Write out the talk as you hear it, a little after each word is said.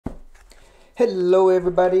Hello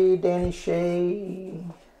everybody, Danny Shea.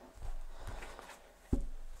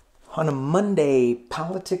 On a Monday,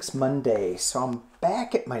 Politics Monday, so I'm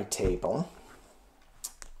back at my table.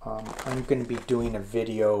 I'm going to be doing a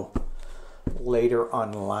video later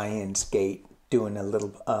on Lionsgate, doing a little,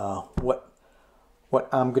 what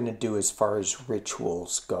I'm going to do as far as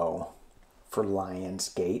rituals go for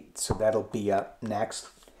Lionsgate, so that'll be up next.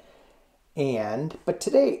 But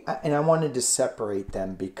today, and I wanted to separate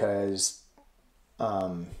them because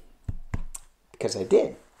I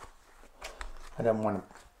did. I don't want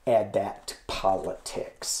to add that to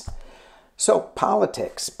politics. So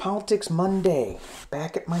Politics Monday,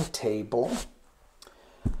 back at my table.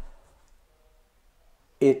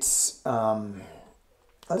 It's,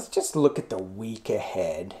 let's just look at the week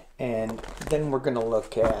ahead, and then we're going to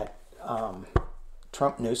look at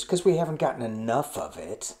Trump news, because we haven't gotten enough of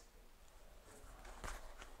it.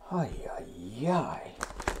 Ay, ay, ay.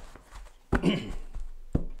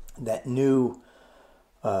 That new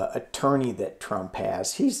attorney that Trump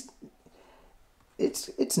has,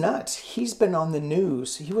 it's nuts. He's been on the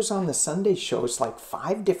news. He was on the Sunday shows, like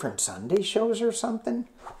 5 different Sunday shows or something.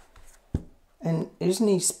 And isn't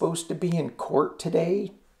he supposed to be in court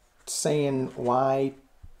today saying why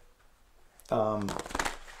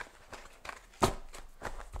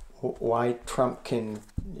Trump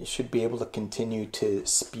should be able to continue to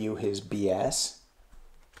spew his BS?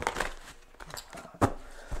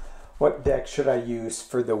 What deck should I use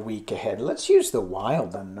for the week ahead? Let's use the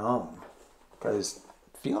Wild Unknown, because it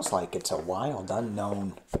feels like it's a wild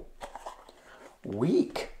unknown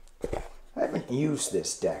week. I haven't used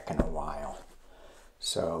this deck in a while.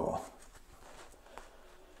 So,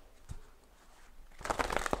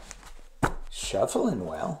 shuffling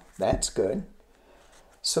well, that's good.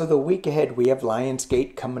 So the week ahead, we have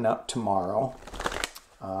Lionsgate coming up tomorrow,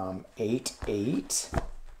 8/8.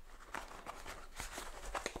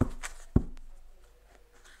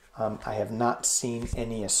 I have not seen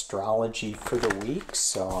any astrology for the week,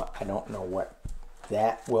 so I don't know what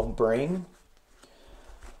that will bring.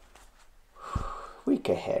 Week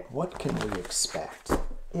ahead, what can we expect?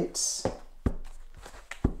 It's,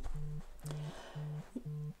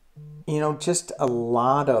 just a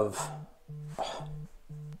lot of,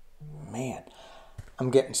 man,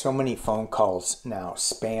 I'm getting so many phone calls now,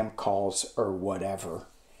 spam calls or whatever,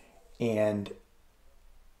 and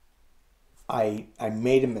I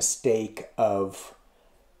made a mistake of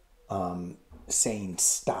saying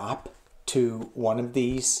stop to one of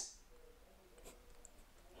these,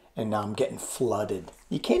 and now I'm getting flooded.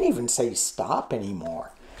 You can't even say stop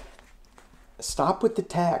anymore. Stop with the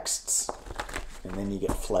texts, and then you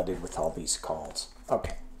get flooded with all these calls.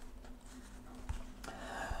 Okay.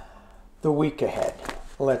 The week ahead.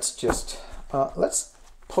 Let's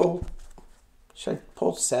pull, should I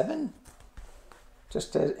pull 7?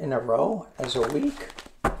 Just in a row as a week?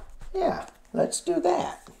 Yeah, let's do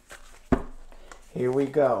that. Here we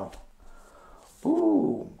go.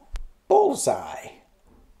 Ooh, bullseye.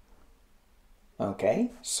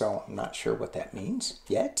 Okay, so I'm not sure what that means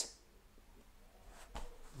yet.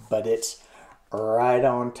 But it's right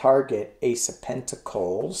on target. Ace of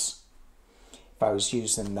Pentacles. If I was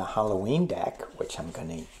using the Halloween deck, which I'm going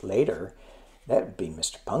to later, that would be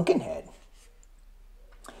Mr. Pumpkinhead.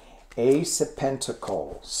 Ace of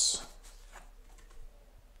Pentacles.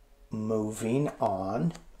 Moving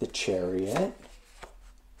on, the Chariot.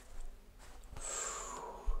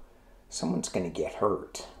 Someone's going to get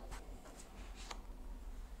hurt.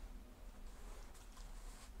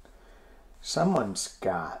 Someone's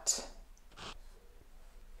got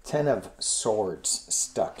 10 of Swords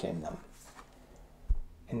stuck in them.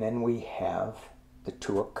 And then we have the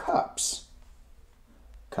 2 of Cups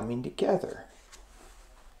coming together.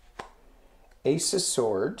 Ace of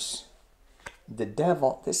Swords, the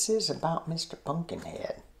Devil. This is about Mr.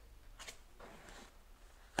 Pumpkinhead.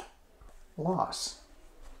 Loss.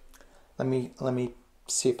 Let me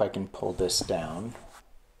see if I can pull this down.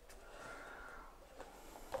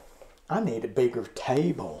 I need a bigger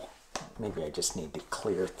table. Maybe I just need to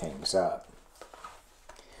clear things up.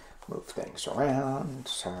 Move things around.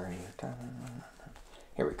 Sorry.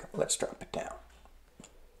 Here we go. Let's drop it down.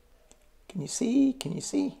 Can you see? Can you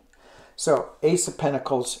see? So, Ace of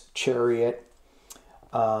Pentacles, Chariot,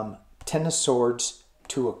 10 of Swords,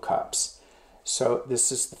 2 of Cups. So,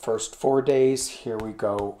 this is the first 4 days. Here we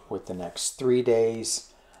go with the next 3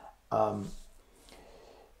 days.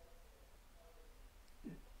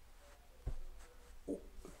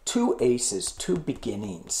 2 aces, 2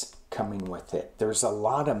 beginnings coming with it. There's a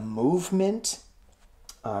lot of movement.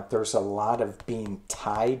 There's a lot of being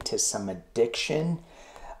tied to some addiction.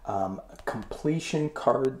 Completion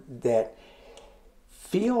card that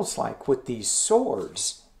feels like with these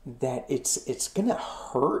swords that it's gonna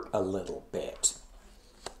hurt a little bit.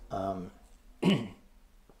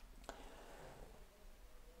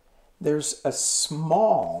 There's a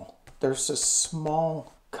small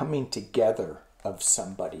coming together of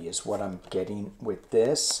somebody is what I'm getting with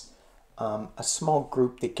this. A small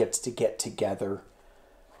group that gets to get together.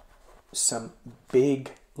 Some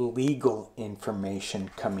big legal information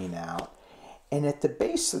coming out. And at the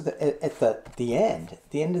base of the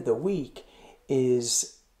end of the week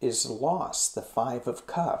is loss, the Five of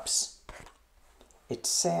Cups. It's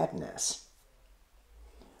sadness.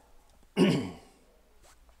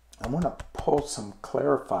 I want to pull some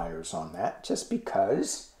clarifiers on that just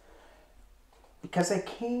because I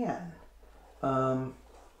can.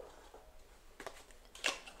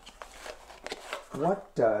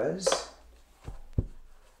 What does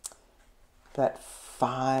that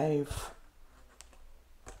Five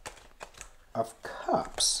of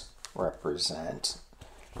Cups represent?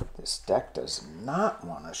 This deck does not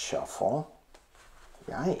want to shuffle.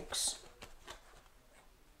 Yikes.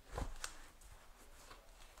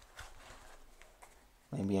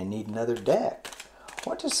 Maybe I need another deck.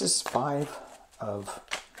 What does this Five of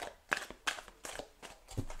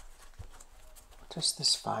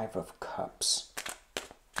Cups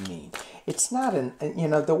mean? It's not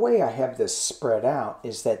the way I have this spread out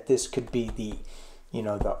is that this could be the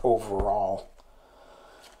overall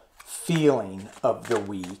feeling of the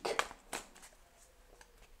week.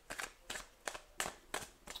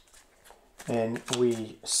 And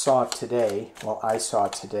we saw today, I saw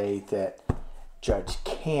today that Judge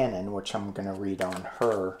Cannon, which I'm going to read on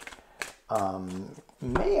her,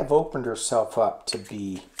 may have opened herself up to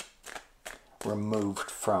be removed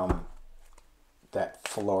from that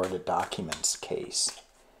Florida documents case.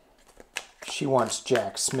 She wants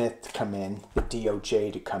Jack Smith to come in, the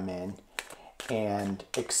DOJ to come in, and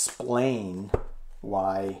explain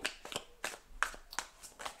why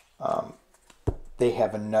they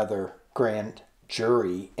have another grand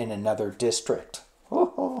jury in another district.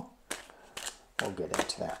 Oh. We'll get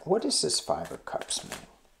into that. What does this Five of Cups mean?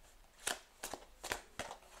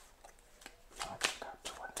 Five of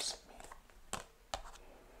Cups, what does it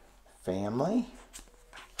mean? Family,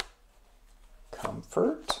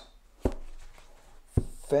 comfort,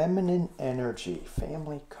 feminine energy.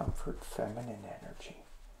 Family, comfort, feminine energy.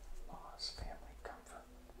 Loss, family,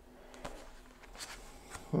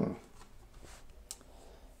 comfort.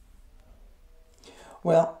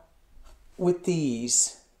 Well, with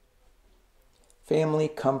these, family,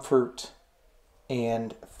 comfort,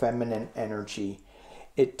 and feminine energy,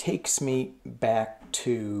 it takes me back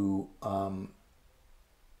to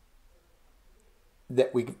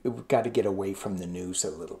that we've got to get away from the news a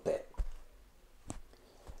little bit.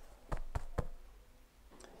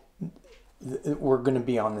 We're going to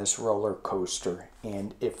be on this roller coaster,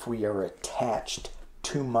 and if we are attached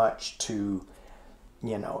too much to,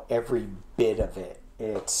 every bit of it,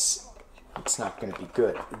 it's not going to be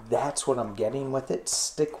good. That's what I'm getting with it.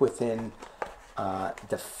 Stick within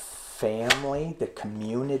the family, the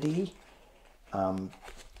community.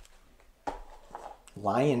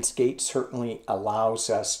 Lionsgate certainly allows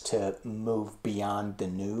us to move beyond the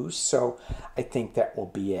news, so I think that will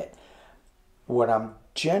be it. What I'm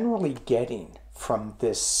generally getting from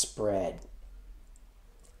this spread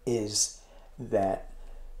is that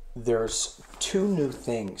there's two new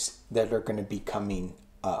things that are going to be coming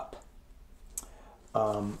up.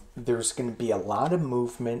 There's going to be a lot of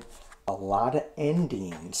movement, a lot of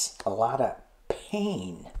endings, a lot of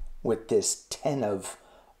pain with this Ten of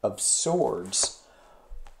Swords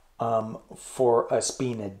for us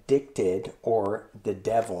being addicted or the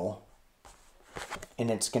devil,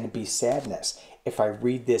 and it's going to be sadness. If I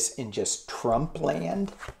read this in just Trump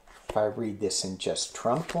land,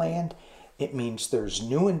 it means there's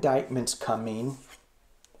new indictments coming,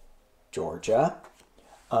 Georgia,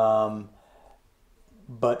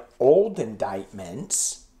 but old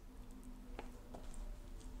indictments,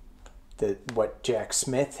 what Jack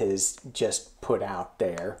Smith has just put out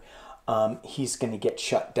there, he's going to get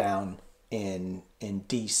shut down in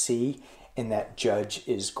D.C., and that judge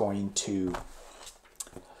is going to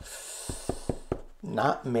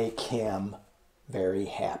not make him very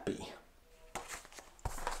happy.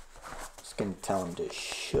 He's going to tell him to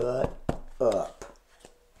shut up.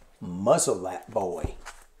 Muzzle that boy.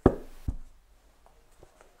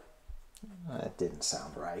 That didn't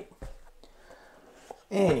sound right.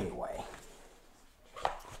 Anyway,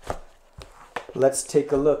 let's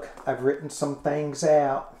take a look. I've written some things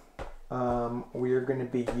out. We are going to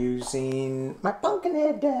be using my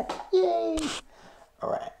Pumpkinhead deck. Yay!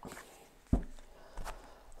 All right.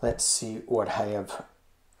 Let's see what I have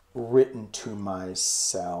written to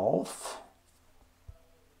myself.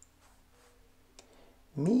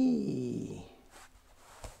 Me.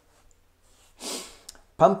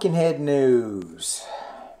 Pumpkinhead news.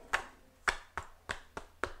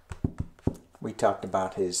 We talked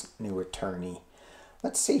about his new attorney.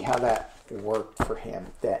 Let's see how that worked for him,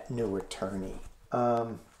 that new attorney.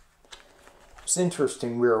 It's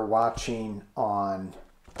interesting. We were watching on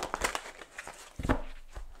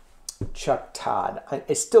Chuck Todd.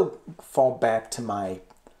 I still fall back to my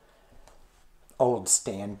old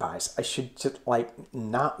standbys. I should just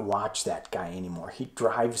not watch that guy anymore. He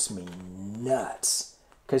drives me nuts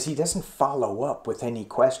because he doesn't follow up with any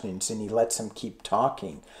questions and he lets them keep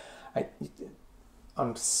talking.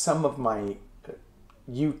 On some of my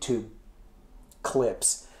YouTube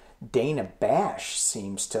clips, Dana Bash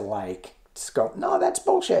seems to just go, no, that's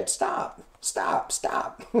bullshit. Stop.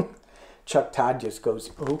 Chuck Todd just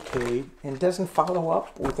goes, okay, and doesn't follow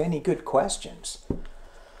up with any good questions.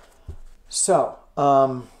 So,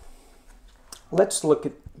 let's look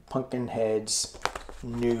at Pumpkinhead's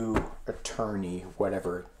new attorney,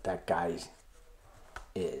 whatever that guy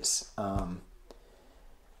is.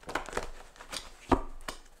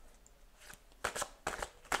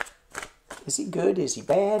 Is he good? Is he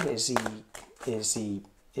bad? Is he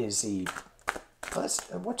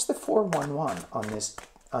what's the 411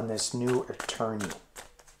 on this new attorney?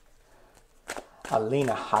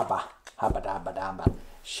 Alina Habadabadaba.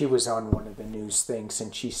 She was on one of the news things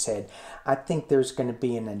and she said, I think there's going to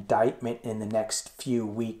be an indictment in the next few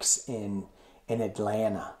weeks in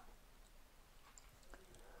Atlanta.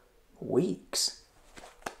 Weeks?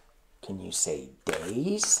 Can you say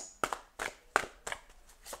days?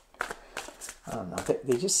 I don't know.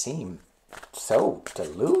 They just seem so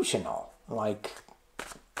delusional. Okay.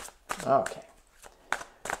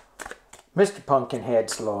 Mr.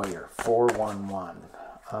 Pumpkinhead's lawyer, 411.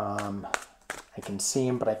 I can see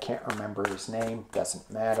him, but I can't remember his name. Doesn't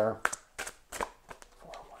matter.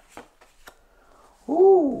 411.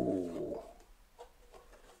 Ooh.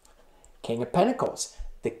 King of Pentacles,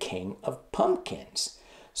 the King of Pumpkins.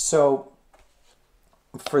 So,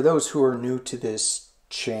 for those who are new to this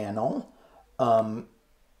channel,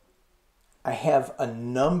 I have a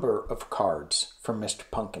number of cards from Mr.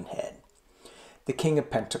 Pumpkinhead. The King of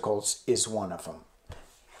Pentacles is one of them.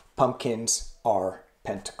 Pumpkins are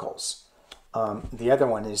pentacles. The other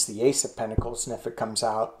one is the Ace of Pentacles, and if it comes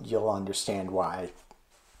out, you'll understand why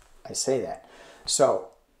I say that. So,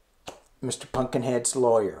 Mr. Pumpkinhead's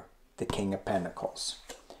lawyer, the King of Pentacles,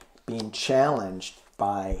 being challenged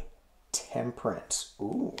by Temperance.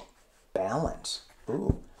 Ooh, balance.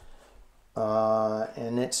 Ooh.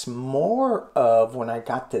 And it's more of, when I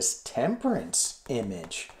got this Temperance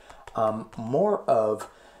image, more of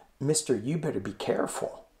Mr. You better be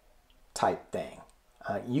careful type thing.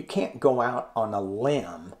 You can't go out on a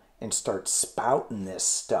limb and start spouting this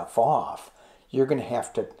stuff off. You're going to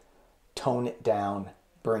have to tone it down,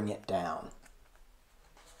 bring it down.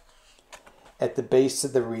 At the base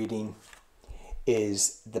of the reading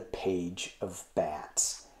is the Page of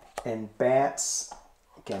Bats. And bats,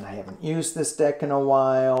 again, I haven't used this deck in a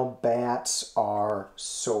while. Bats are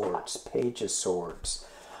swords, Page of Swords.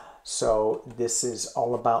 So this is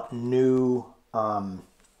all about new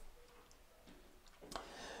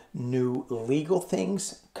legal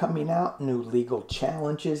things coming out, new legal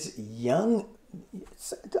challenges,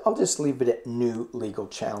 I'll just leave it at new legal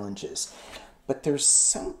challenges. But there's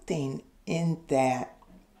something in that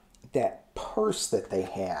purse that they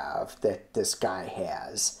have, that this guy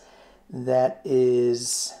has, that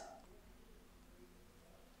is,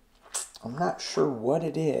 I'm not sure what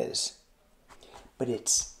it is, but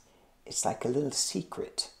it's like a little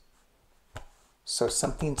secret. So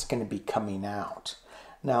something's going to be coming out.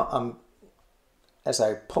 Now, as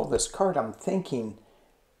I pull this card, I'm thinking,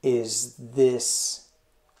 is this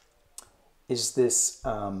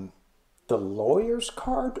the lawyer's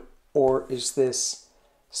card, or is this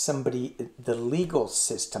somebody, the legal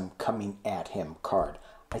system coming at him card?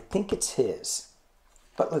 I think it's his,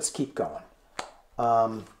 but let's keep going.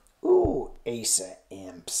 Ooh, Ace of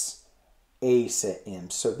Imps. Ace of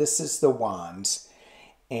Imps. So this is the Wands,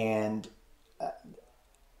 and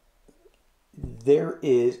there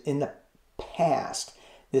is, in the past,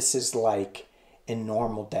 this is like, in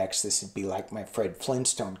normal decks, this would be like my Fred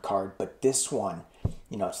Flintstone card, but this one,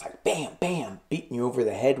 you know, it's like bam, bam, beating you over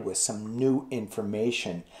the head with some new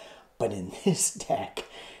information. But in this deck,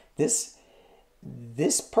 this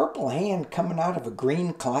purple hand coming out of a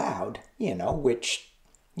green cloud, you know, which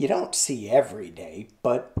you don't see every day,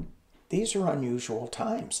 but these are unusual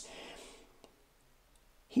times.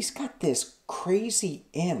 He's got this crazy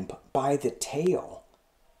imp by the tail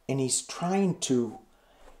And he's trying to,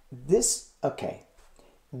 okay,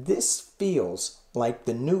 this feels like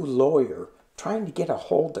the new lawyer trying to get a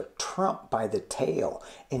hold of Trump by the tail.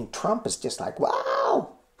 And Trump is just like,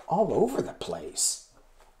 wow, all over the place.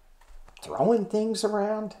 Throwing things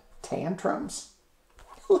around, tantrums.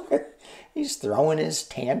 He's throwing his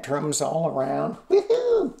tantrums all around.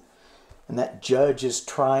 Woohoo! And that judge is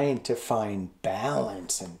trying to find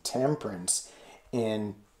balance and temperance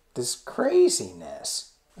in this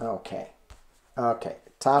craziness. Okay. Okay.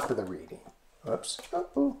 Top of the reading. Oops.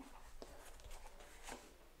 Uh-oh.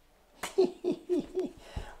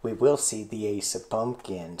 We will see the Ace of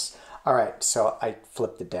Pumpkins. All right, so I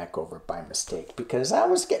flipped the deck over by mistake because I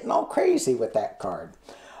was getting all crazy with that card.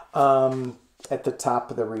 At the top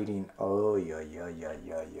of the reading, oh, yeah.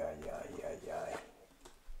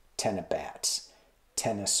 Ten of Bats,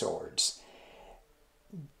 Ten of Swords.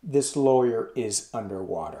 This lawyer is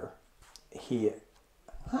underwater.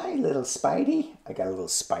 Hi, little Spidey. I got a little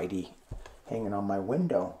Spidey hanging on my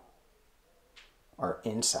window. Or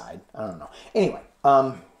inside, I don't know. Anyway,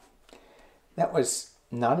 that was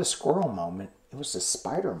not a squirrel moment. It was a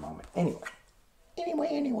spider moment. Anyway,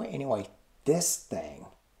 this thing,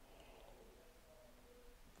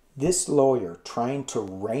 this lawyer trying to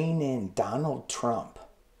rein in Donald Trump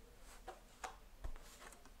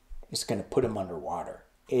is going to put him underwater.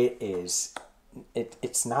 It's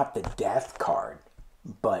not the death card,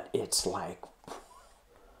 but it's like,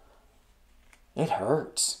 it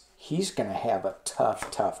hurts. He's going to have a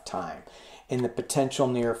tough time. In the potential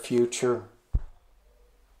near future,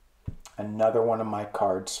 another one of my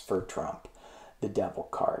cards for Trump, the Devil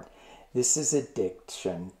card. This is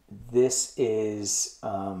addiction. This is,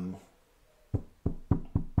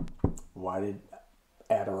 why did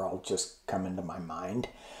Adderall just come into my mind?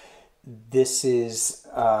 This is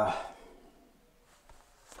the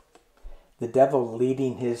devil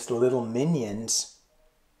leading his little minions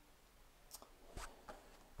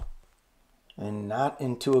and not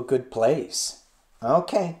into a good place.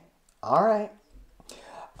 Okay, all right.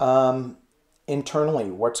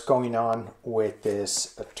 Internally, what's going on with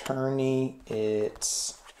this attorney?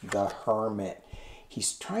 It's the Hermit.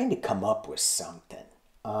 He's trying to come up with something.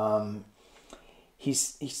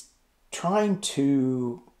 He's trying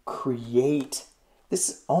to create.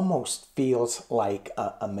 This almost feels like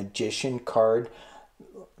a magician card,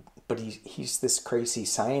 but he's this crazy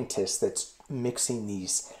scientist that's mixing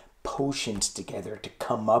these potions together to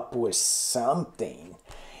come up with something,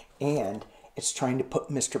 and it's trying to put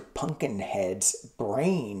Mr. Pumpkinhead's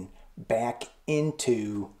brain back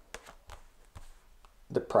into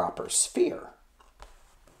the proper sphere.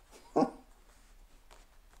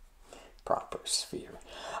 Proper sphere.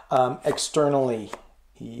 Externally,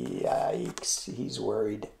 yikes, he's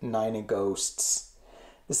worried. Nine of Ghosts.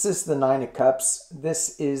 This is the Nine of Cups.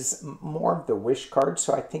 This is more of the wish card,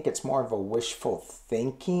 so I think it's more of a wishful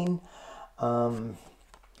thinking.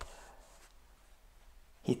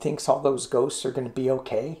 He thinks all those ghosts are going to be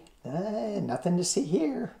okay. Nothing to see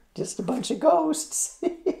here. Just a bunch of ghosts.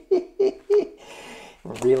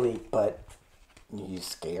 Really, but he's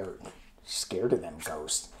scared. Scared of them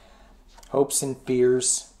ghosts. Hopes and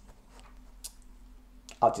fears.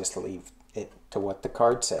 I'll just leave it to what the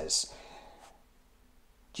card says.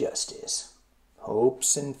 Justice.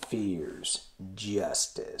 Hopes and fears.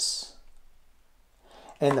 Justice.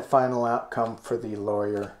 And the final outcome for the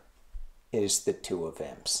lawyer is the Two of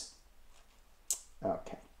Imps.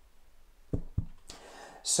 Okay.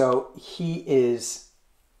 So he is...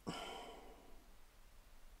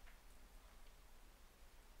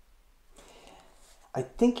 I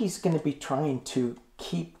think he's going to be trying to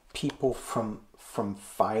keep people from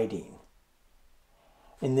fighting.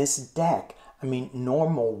 In this deck, I mean,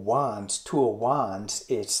 normal wands, Two of Wands,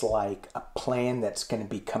 it's like a plan that's going to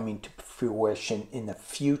be coming to fruition in the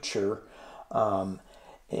future. And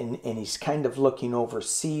he's kind of looking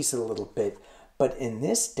overseas a little bit. But in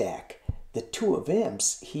this deck, the Two of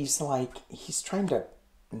Imps, he's trying to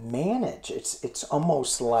manage. It's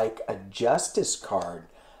almost like a justice card,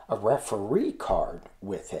 a referee card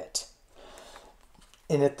with it.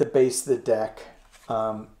 And at the base of the deck,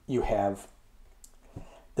 you have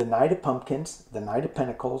the Knight of Pumpkins, the Knight of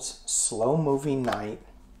Pentacles, slow-moving knight.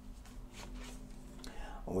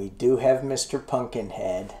 We do have Mr.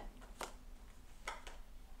 Pumpkinhead.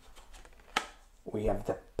 We have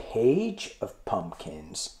the Page of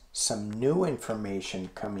Pumpkins, some new information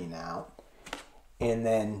coming out. And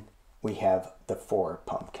then we have the Four of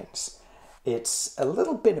Pumpkins. It's a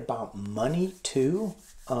little bit about money too.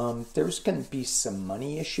 There's going to be some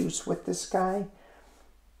money issues with this guy.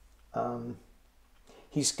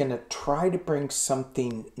 He's going to try to bring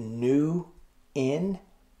something new in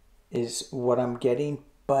is what I'm getting,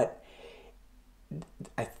 but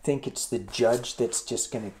I think it's the judge that's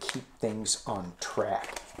just going to keep things on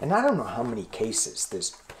track. And I don't know how many cases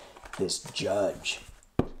this judge,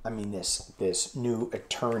 I mean this new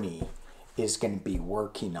attorney is going to be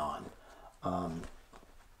working on.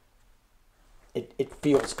 It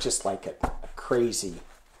feels just like a crazy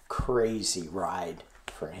ride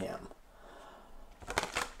for him.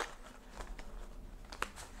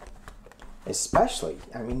 Especially,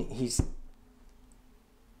 I mean, he's...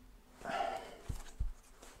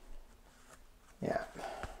 Yeah.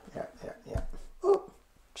 Oh,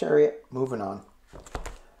 chariot, moving on.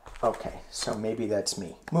 Okay, so maybe that's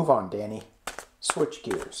me. Move on, Danny. Switch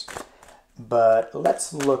gears. But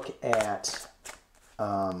let's look at...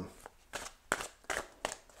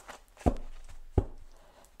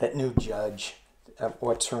 that new judge,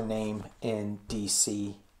 what's her name in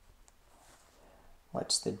D.C.?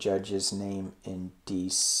 What's the judge's name in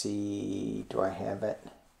D.C.? Do I have it?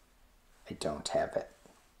 I don't have it.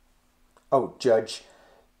 Oh, Judge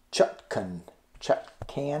Chutkan.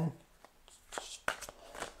 Chutkan?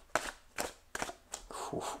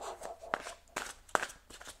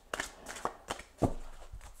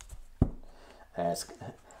 That's,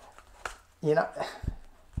 you know,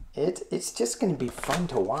 it's just going to be fun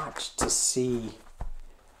to watch, to see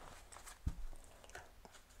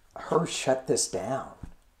her shut this down.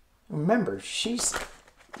 Remember,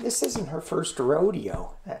 this isn't her first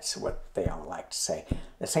rodeo. That's what they all like to say.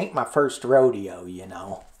 This ain't my first rodeo, you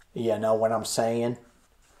know. You know what I'm saying?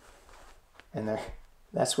 And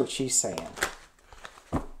that's what she's saying.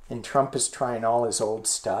 And Trump is trying all his old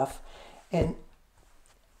stuff. And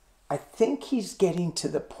I think he's getting to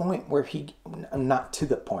the point where not to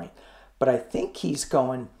the point, but I think he's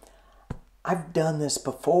going, I've done this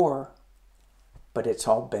before, but it's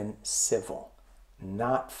all been civil,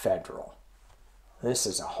 not federal. This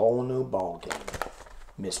is a whole new ballgame,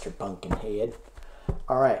 Mr. Pumpkinhead.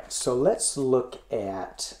 All right, so let's look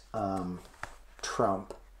at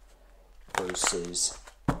Trump versus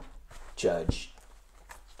Judge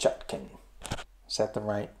Chutkan. Is that the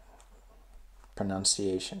right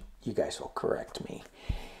pronunciation? You guys will correct me.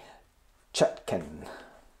 Chutkan.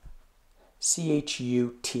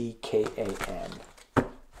 Chutkan.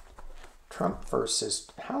 Trump versus...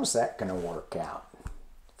 How's that going to work out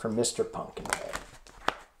for Mr. Pumpkinhead?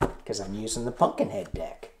 Because I'm using the Pumpkinhead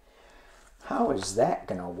deck. How is that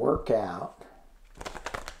going to work out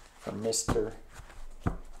for Mr.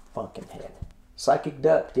 Pumpkinhead? Psychic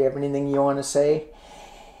Duck, do you have anything you want to say?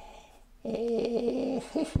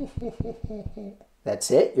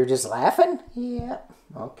 That's it? You're just laughing? Yeah.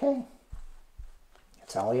 Okay.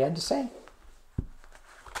 That's all he had to say.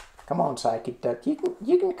 Come on, Psychic Duck. You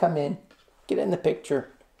can come in. Get in the picture.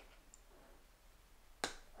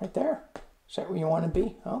 Right there. Is that where you want to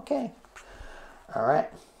be? Okay. All right.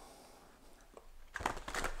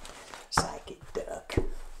 Psychic Duck.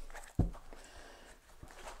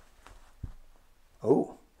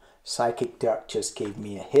 Oh, Psychic Duck just gave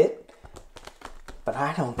me a hit, but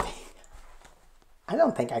I don't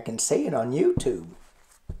think I can say it on YouTube.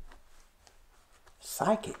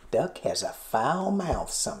 Psychic Duck has a foul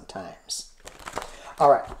mouth sometimes.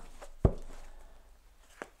 All right.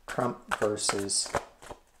 Trump versus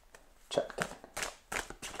Chutkan.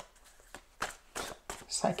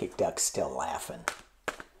 Psychic Duck's still laughing.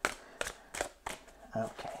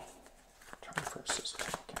 Okay. Trump versus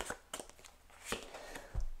Chutkan.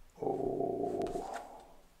 Oh.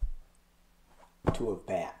 Two of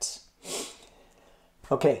Bats.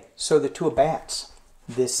 Okay, so the Two of Bats.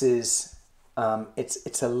 This is,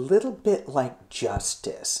 it's a little bit like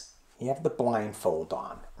Justice. You have the blindfold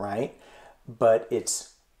on, right? But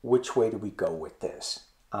it's, which way do we go with this?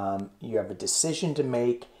 You have a decision to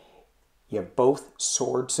make. You have both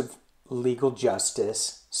swords of legal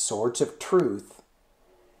justice, swords of truth,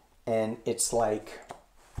 and it's like,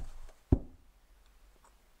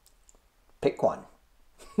 pick one.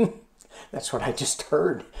 That's what I just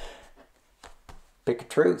heard. Pick a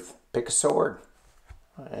truth, pick a sword.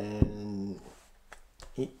 And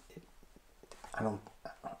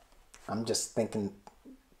I'm just thinking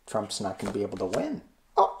Trump's not going to be able to win.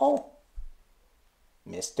 Uh-oh.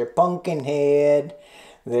 Mr. Pumpkinhead.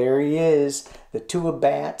 There he is. The Two of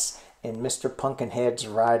Bats, and Mr. Pumpkinhead's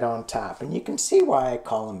right on top. And you can see why I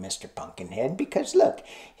call him Mr. Pumpkinhead, because look,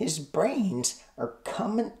 his brains are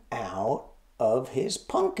coming out of his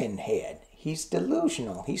pumpkin head. He's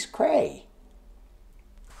delusional. He's cray.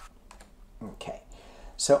 Okay.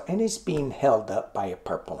 So, and he's being held up by a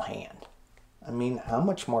purple hand. I mean, how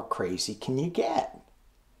much more crazy can you get?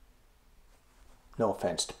 No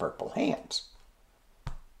offense to purple hands.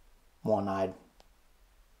 One-eyed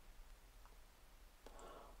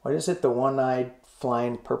What is it? The one-eyed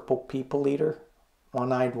flying purple people eater?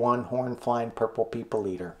 One-eyed, one-horn flying purple people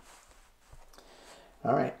eater.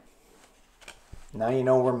 All right. Now you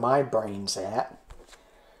know where my brain's at.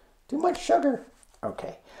 Too much sugar.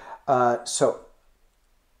 Okay. So,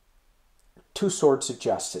 two swords of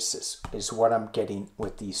justices is what I'm getting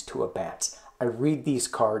with these two of bats. I read these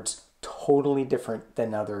cards totally different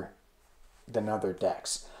than other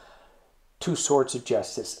decks. Two swords of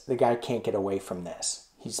justice. The guy can't get away from this.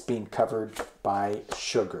 He's being covered by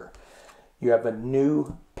sugar. You have a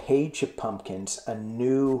new page of pumpkins, a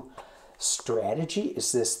new strategy.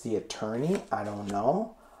 Is this the attorney? I don't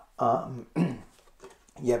know.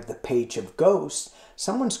 You have the page of ghosts.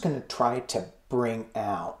 Someone's going to try to bring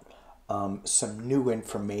out some new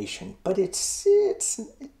information, but it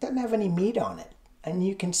doesn't have any meat on it. And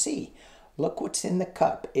you can see, look what's in the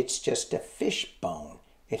cup. It's just a fish bone.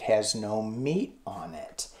 It has no meat on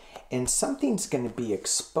it. And something's going to be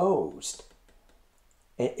exposed.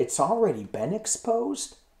 It's already been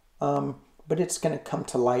exposed, but it's going to come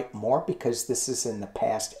to light more because this is in the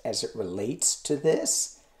past as it relates to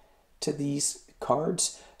these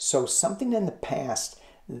cards. So something in the past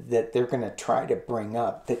that they're going to try to bring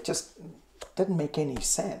up that just doesn't make any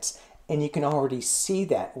sense. And you can already see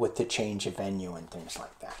that with the change of venue and things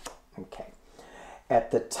like that. Okay.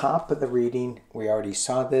 At the top of the reading, we already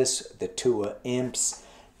saw this, the two of imps.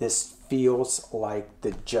 This feels like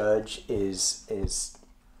the judge is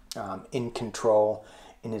in control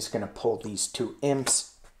and is going to pull these two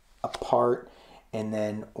imps apart. And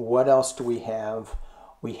then what else do we have?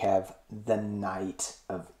 We have the Knight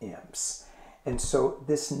of Imps. And so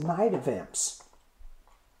this Knight of Imps,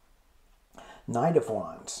 Knight of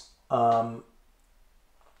Wands, I'm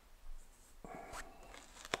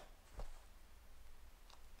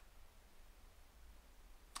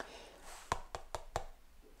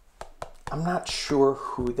not sure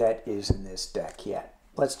who that is in this deck yet.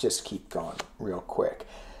 Let's just keep going real quick.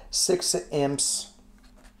 Six of Imps,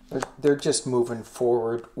 they're just moving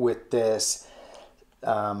forward with this.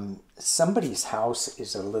 Somebody's house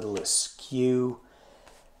is a little askew.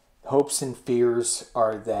 Hopes and fears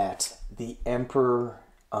are that the Emperor,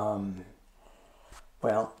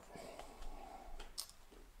 well,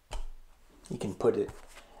 he can put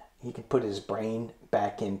his brain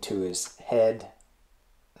back into his head.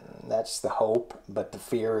 That's the hope, but the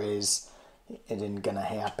fear is it isn't going to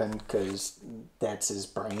happen because that's his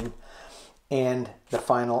brain. And the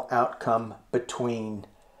final outcome between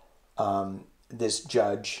this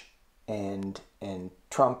judge and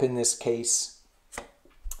Trump in this case,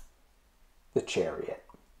 the Chariot.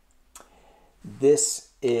 This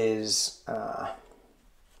is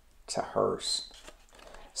it's a hearse.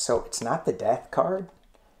 So it's not the death card.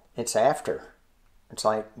 It's after. It's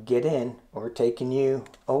like, get in, we're taking you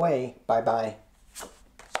away. Bye-bye.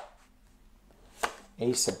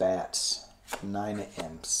 Ace of Bats, Nine of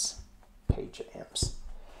Imps, Page of Imps.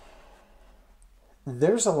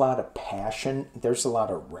 There's a lot of passion. There's a lot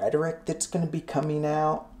of rhetoric that's going to be coming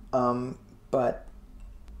out. But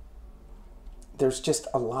there's just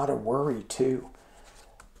a lot of worry, too.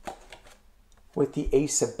 With the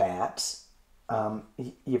Ace of Bats,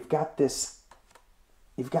 you've got this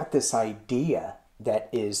idea that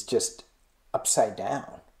is just upside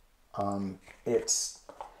down. I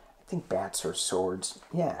think bats are swords.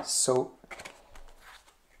 Yeah, so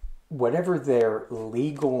whatever their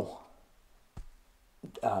legal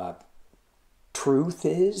truth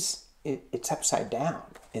is, it's upside down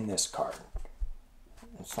in this card.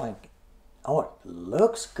 It's like, oh, it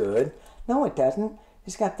looks good. No, it doesn't.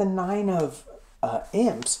 It's got the Nine of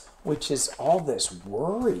Imps, which is all this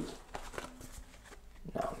worry.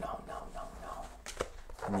 No.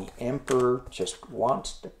 And the Emperor just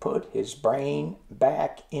wants to put his brain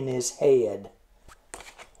back in his head.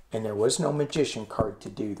 And there was no Magician card to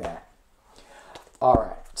do that. All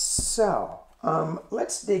right, so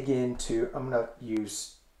let's dig into, I'm going to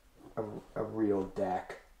use a real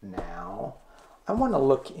deck now. I want to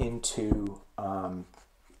look into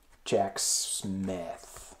Jack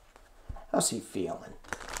Smith. How's he feeling?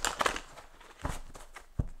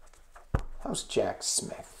 How's Jack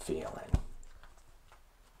Smith feeling?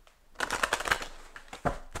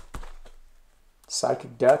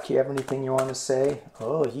 Psychic Duck, you have anything you want to say?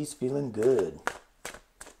 Oh, he's feeling good.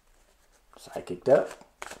 Psychic Duck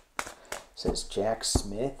says Jack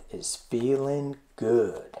Smith is feeling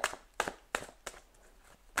good.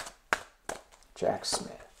 Jack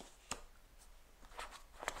Smith.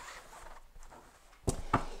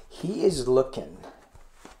 He's looking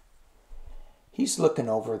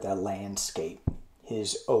over the landscape,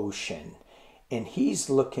 his ocean, and he's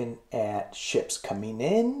looking at ships coming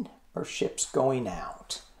in or ships going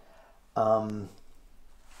out. But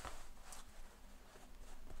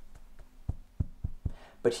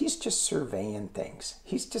he's just surveying things.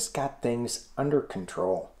 He's just got things under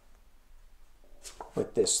control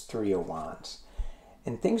with this Three of Wands.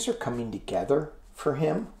 And things are coming together for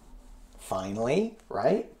him, finally,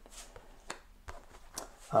 right?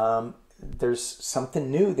 There's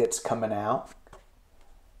something new that's coming out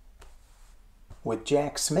with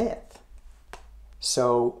Jack Smith.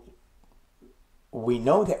 So we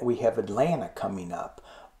know that we have Atlanta coming up,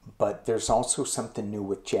 but there's also something new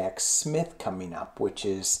with Jack Smith coming up, which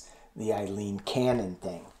is the Eileen Cannon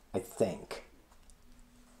thing, I think.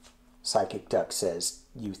 Psychic Duck says,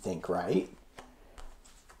 you think right.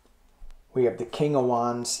 We have the King of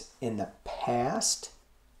Wands in the past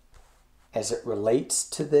as it relates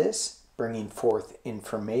to this, bringing forth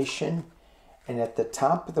information. And at the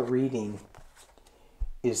top of the reading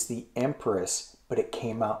is the Empress, but it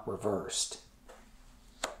came out reversed.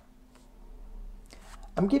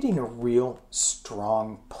 I'm getting a real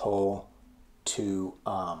strong pull to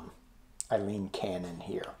Eileen Cannon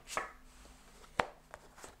here.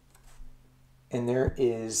 And there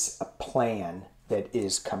is a plan that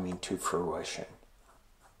is coming to fruition.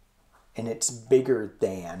 And it's bigger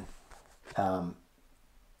than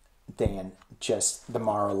just the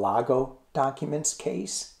Mar-a-Lago documents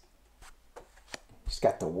case. He's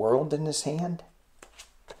got the world in his hand.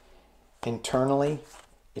 Internally,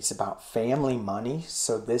 it's about family money.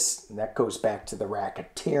 So that goes back to the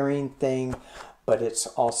racketeering thing, but it's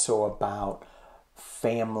also about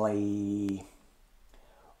family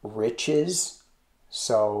riches.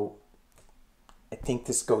 So I think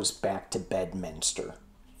this goes back to Bedminster,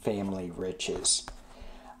 family riches.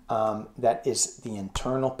 That is the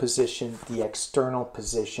internal position. The external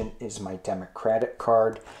position is my Democratic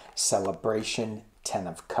card, celebration, 10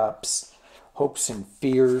 of Cups, hopes and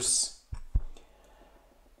fears,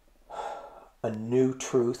 a new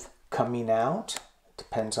truth coming out.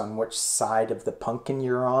 Depends on which side of the pumpkin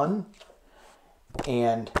you're on.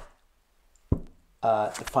 And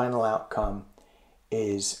the final outcome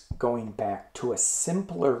is going back to a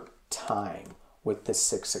simpler time with the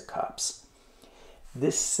Six of Cups.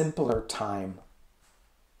 This simpler time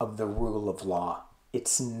of the rule of law,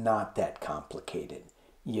 it's not that complicated.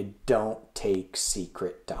 You don't take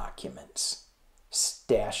secret documents.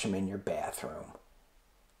 Stash them in your bathroom.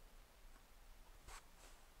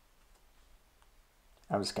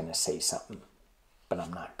 I was going to say something, but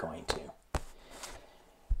I'm not going to.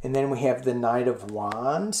 And then we have the Knight of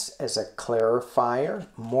Wands as a clarifier.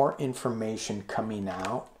 More information coming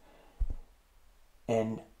out.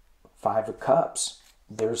 And Five of Cups.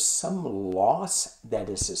 There's some loss that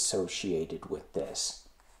is associated with this.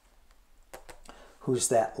 Who's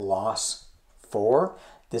that loss for?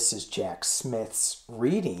 This is Jack Smith's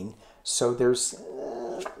reading. So there's,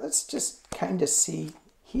 let's just kind of see,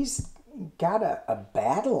 he's got a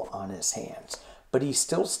battle on his hands. But he's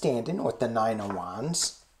still standing with the Nine of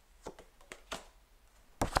Wands.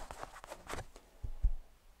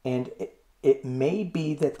 And it may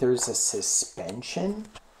be that there's a suspension,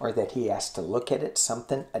 or that he has to look at it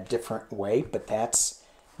something a different way, but that's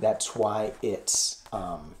why it's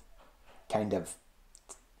kind of,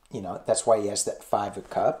 that's why he has that Five of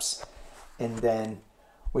Cups. And then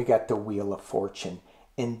we got the Wheel of Fortune.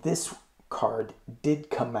 And this card did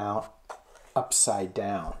come out upside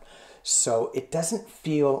down. So it doesn't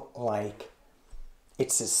feel like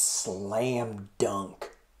it's a slam dunk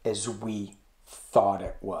as we thought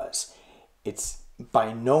it was. It's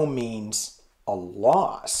by no means a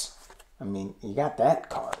loss. I mean, you got that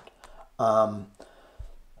card.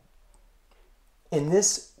 In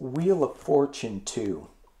this Wheel of Fortune too,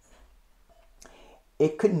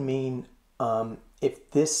 it could mean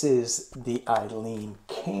if this is the Eileen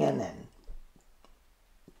Cannon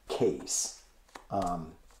case,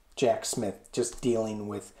 Jack Smith just dealing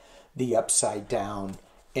with the upside down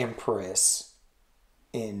Empress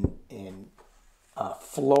in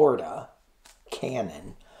Florida,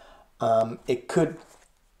 Cannon. It could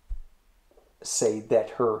say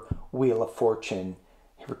that her Wheel of Fortune,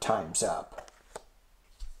 her time's up,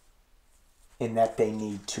 and that they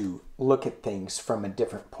need to look at things from a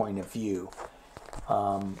different point of view.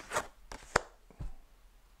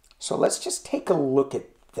 So let's just take a look at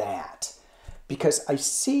that, because I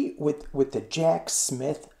see with the Jack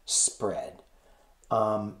Smith spread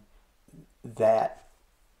that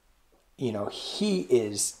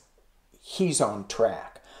he's on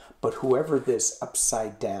track. But whoever this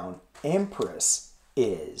upside down Empress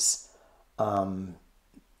is,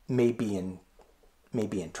 may be in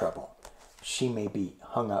trouble. She may be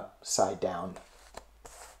hung upside down,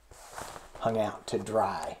 hung out to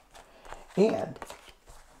dry. And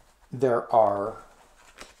there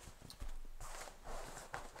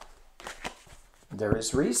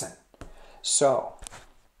is reason. So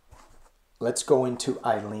let's go into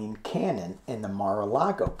Eileen Cannon in the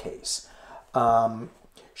Mar-a-Lago case.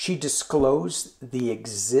 She disclosed the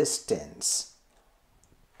existence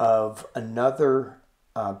of another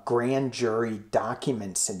grand jury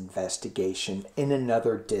documents investigation in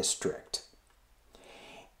another district.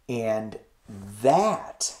 And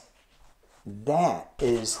that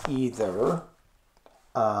is either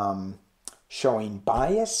showing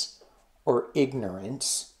bias or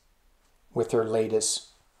ignorance with her latest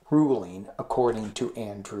ruling, according to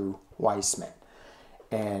Andrew Weissman.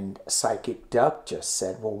 And Psychic Duck just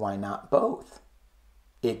said, well, why not both?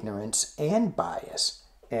 Ignorance and bias.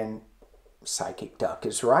 And Psychic Duck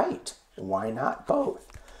is right. Why not both?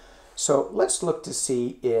 So let's look to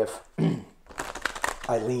see if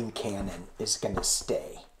Eileen Cannon is going to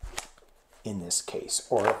stay in this case,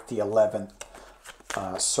 or if the 11th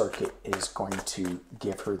Circuit is going to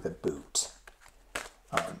give her the boot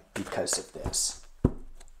because of this.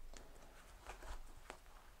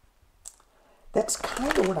 That's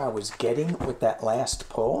kind of what I was getting with that last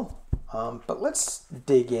poll, but let's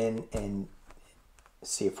dig in and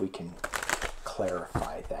see if we can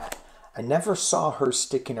clarify that. I never saw her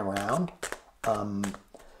sticking around.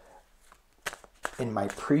 In my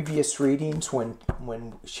previous readings, when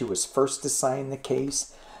she was first assigned the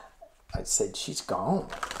case, I said, she's gone.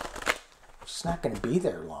 She's not going to be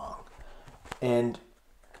there long. And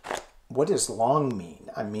what does long mean?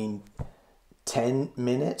 I mean, 10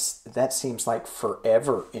 minutes? That seems like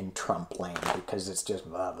forever in Trump land, because it's just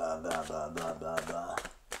blah, blah, blah, blah, blah, blah, blah.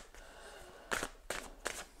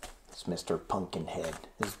 It's Mr. Pumpkinhead.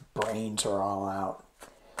 His brains are all out.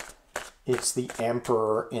 It's the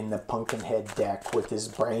Emperor in the Pumpkinhead deck with his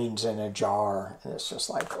brains in a jar. And it's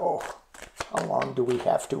just like, oh, how long do we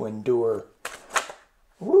have to endure?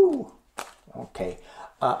 Woo! Okay.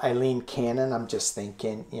 Eileen Cannon, I'm just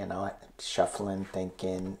thinking, you know, shuffling,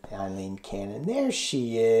 thinking, Eileen Cannon. There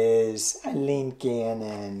she is. Eileen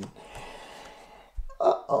Cannon.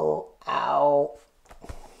 Uh-oh. Ow.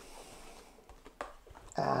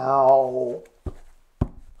 Ow.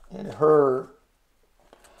 It hurt.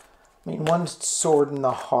 I mean, one sword in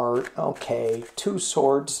the heart. Okay. 2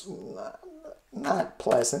 swords. Not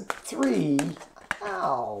pleasant. 3.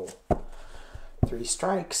 Ow. 3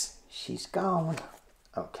 strikes. She's gone.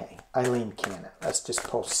 Okay. Eileen Cannon. Let's just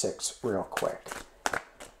pull 6 real quick.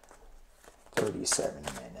 37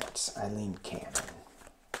 minutes. Eileen Cannon.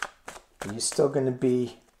 Are you still going to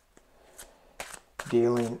be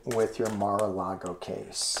dealing with your Mar-a-Lago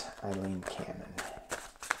case? Eileen Cannon.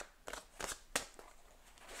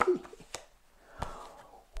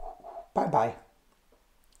 Bye-bye.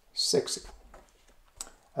 6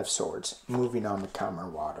 of swords. Moving on to calmer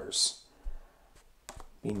waters.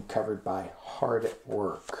 Being covered by hard at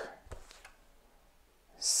work.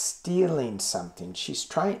 Stealing something. She's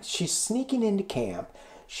sneaking into camp.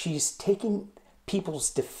 She's taking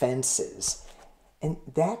people's defenses. And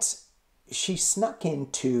she snuck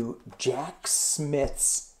into Jack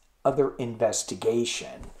Smith's other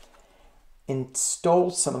investigation and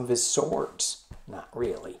stole some of his swords. Not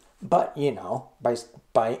really. But, you know,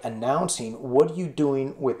 by announcing, what are you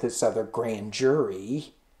doing with this other grand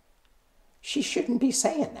jury? She shouldn't be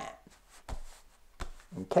saying that.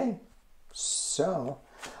 Okay. So,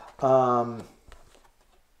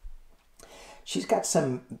 she's got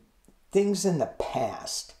some things in the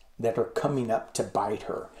past that are coming up to bite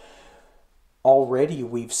her. Already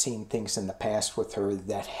we've seen things in the past with her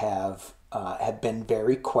that have been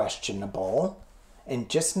very questionable, and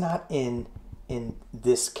just not in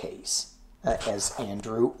this case. As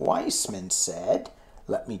Andrew Weissman said,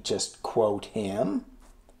 let me just quote him.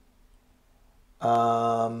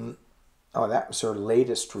 Oh, that was her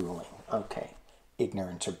latest ruling. Okay.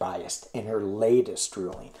 Ignorant or biased in her latest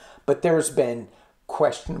ruling. But there's been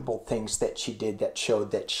questionable things that she did that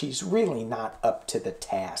showed that she's really not up to the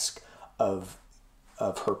task of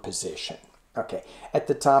her position. Okay. At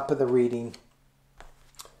the top of the reading,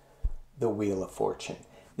 the Wheel of Fortune.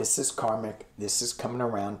 This is karmic. This is coming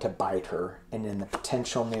around to bite her. And in the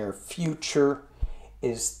potential near future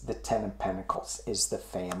is the Ten of Pentacles, is the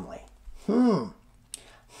family. The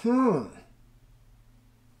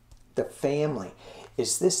family.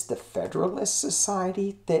 Is this the Federalist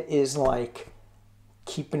Society that is like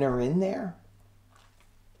keeping her in there?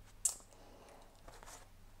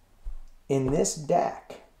 In this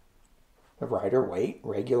deck, the Rider-Waite,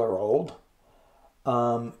 regular old,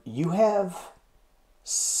 you have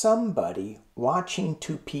somebody watching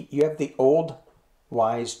two people. You have the old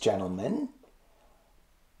wise gentleman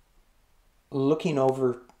looking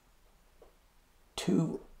over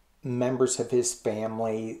two members of his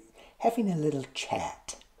family having a little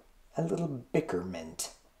chat, a little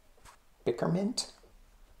bickerment. Bickerment?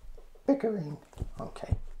 Bickering.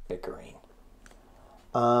 Okay, bickering.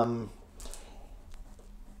 I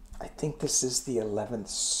think this is the 11th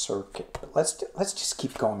Circuit, but let's just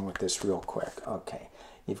keep going with this real quick. Okay,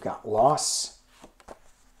 you've got loss,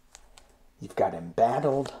 you've got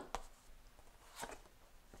embattled,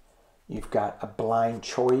 you've got a blind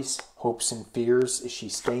choice, hopes and fears. Is she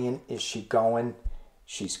staying? Is she going?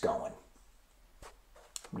 She's going.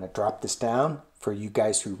 I'm going to drop this down for you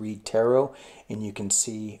guys who read tarot, and you can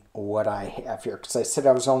see what I have here. Because I said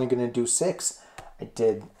I was only going to do 6. I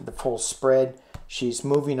did the full spread. She's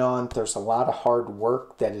moving on. There's a lot of hard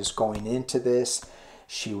work that is going into this.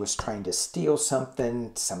 She was trying to steal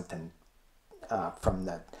something from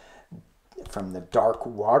the dark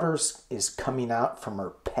waters is coming out from her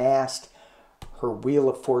past. Her wheel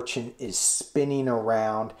of fortune is spinning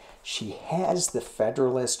around. She has the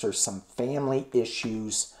Federalist or some family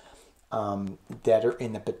issues that are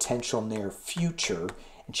in the potential near future.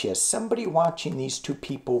 And she has somebody watching these two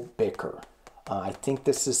people bicker. I think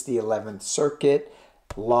this is the 11th Circuit.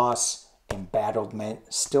 Loss,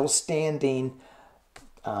 embattlement, still standing.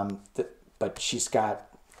 But she's got,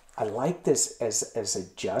 I like this as a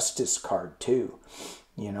justice card too.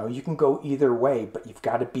 You know, you can go either way, but you've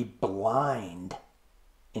got to be blind.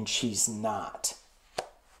 And she's not.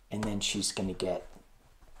 And then she's going to get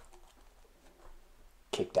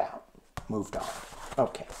kicked out. Moved on.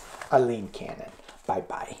 Okay. Eileen Cannon.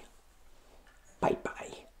 Bye-bye.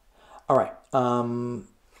 Bye-bye. All right. I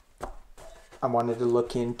wanted to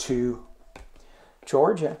look into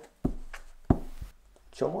Georgia.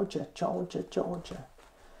 Georgia.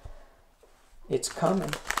 It's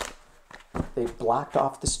coming. They've blocked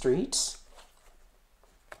off the streets.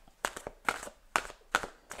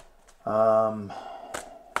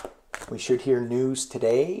 We should hear news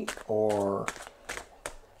today or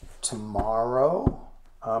tomorrow.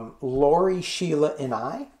 Lori, Sheila, and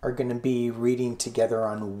I are going to be reading together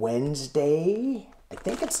on Wednesday. I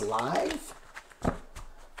think it's live.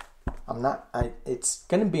 It's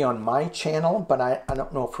going to be on my channel, but I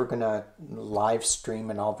don't know if we're going to live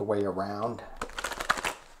stream it all the way around.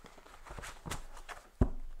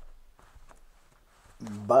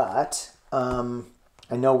 But I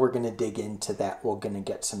know we're going to dig into that. We're going to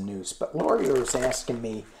get some news. But Lori was asking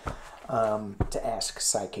me to ask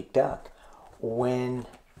Psychic Duck when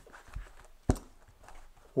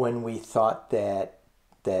we thought that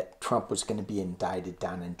Trump was going to be indicted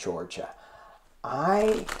down in Georgia.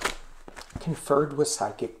 I conferred with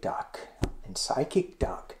Psychic Duck, and Psychic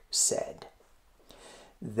Duck said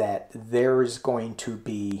that there is going to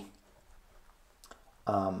be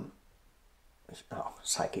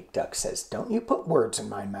Psychic Duck says, don't you put words in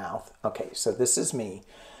my mouth. Okay, so this is me.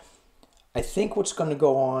 I think what's going to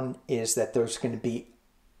go on is that there's going to be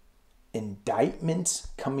indictments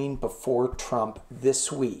coming before Trump this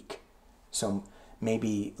week. So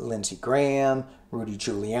maybe Lindsey Graham, Rudy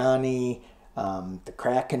Giuliani, the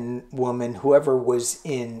Kraken woman, whoever was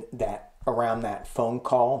in that around that phone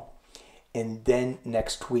call. And then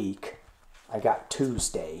next week, I got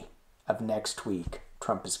Tuesday of next week,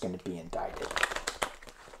 Trump is going to be indicted.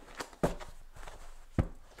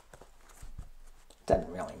 Doesn't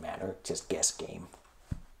really matter, just guess game.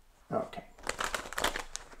 Okay.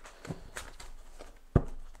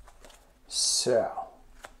 So,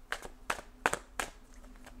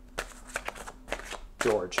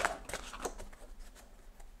 Georgia.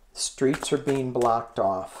 Streets are being blocked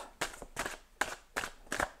off.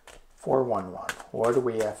 411. What do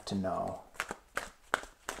we have to know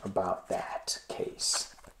about that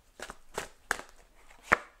case?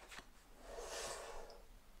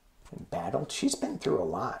 Embattled. She's been through a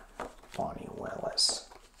lot, Bonnie Willis.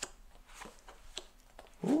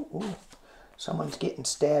 Ooh. Someone's getting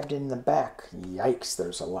stabbed in the back. Yikes,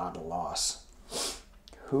 there's a lot of loss.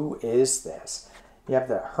 Who is this? You have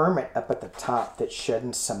the Hermit up at the top that's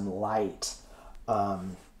shedding some light.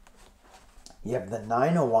 You have the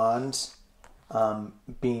Nine of Wands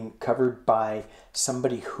being covered by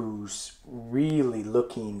somebody who's really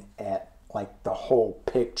looking at like the whole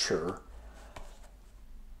picture.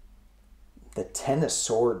 The Ten of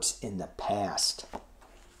Swords in the past.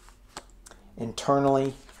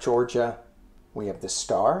 Internally, Georgia, we have the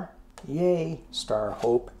Star. Yay, Star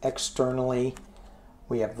Hope. Externally,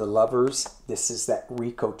 we have the Lovers. This is that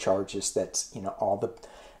RICO charges. That's, you know, all the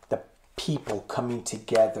people coming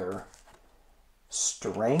together.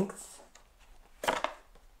 Strength.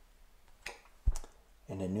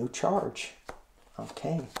 And a new charge.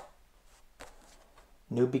 Okay.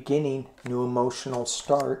 New beginning, new emotional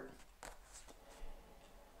start.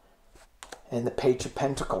 and the Page of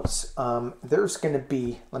Pentacles. There's going to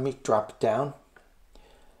be, let me drop it down.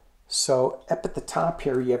 So up at the top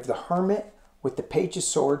here, you have the Hermit with the Page of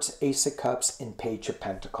Swords, Ace of Cups, and Page of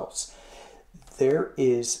Pentacles. There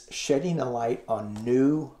is shedding a light on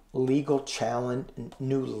new legal challenge,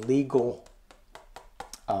 new legal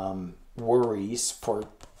worries for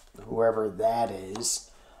whoever that is.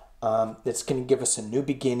 That's going to give us a new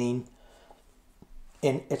beginning,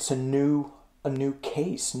 and it's a new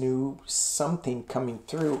case, new something coming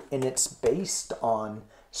through, and it's based on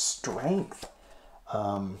strength.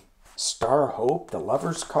 Star Hope, the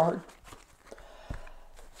Lover's card.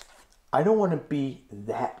 I don't want to be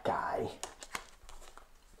that guy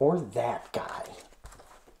or that guy.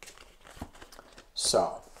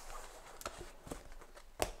 So,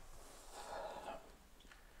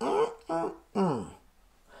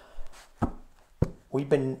 we've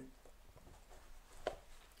been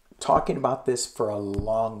talking about this for a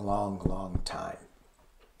long time.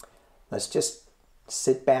 Let's just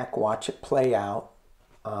sit back, watch it play out.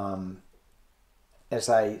 As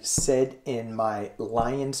I said in my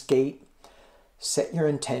Lionsgate, set your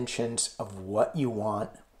intentions of what you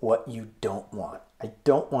want, what you don't want. I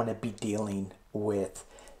don't want to be dealing with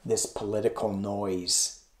this political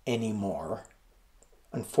noise anymore.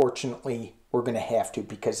 Unfortunately, we're going to have to,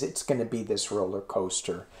 because it's going to be this roller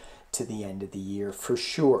coaster to the end of the year for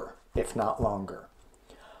sure, if not longer.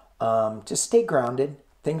 Just stay grounded.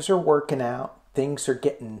 Things are working out. Things are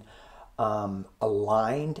getting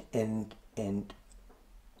aligned, and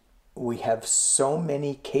we have so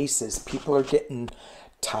many cases. People are getting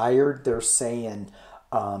tired. They're saying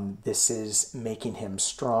this is making him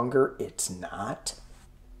stronger. It's not.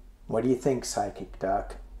 What do you think, Psychic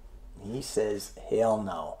Duck? He says, hell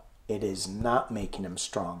no. It is not making him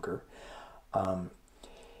stronger.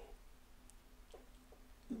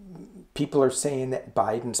 People are saying that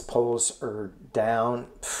Biden's polls are down.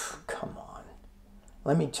 Come on.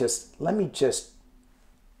 Let me just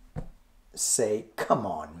say, come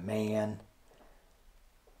on, man.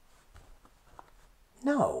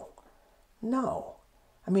 No.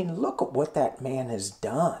 I mean, look at what that man has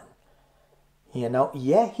done. You know,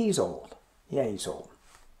 yeah, he's old.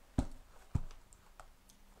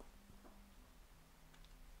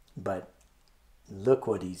 But look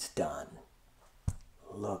what he's done.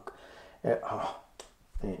 Look. Anyway.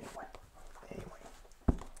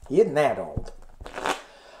 He isn't that old.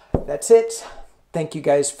 That's it. Thank you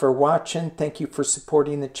guys for watching. Thank you for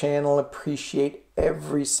supporting the channel. Appreciate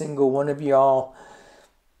every single one of y'all.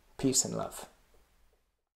 Peace and love.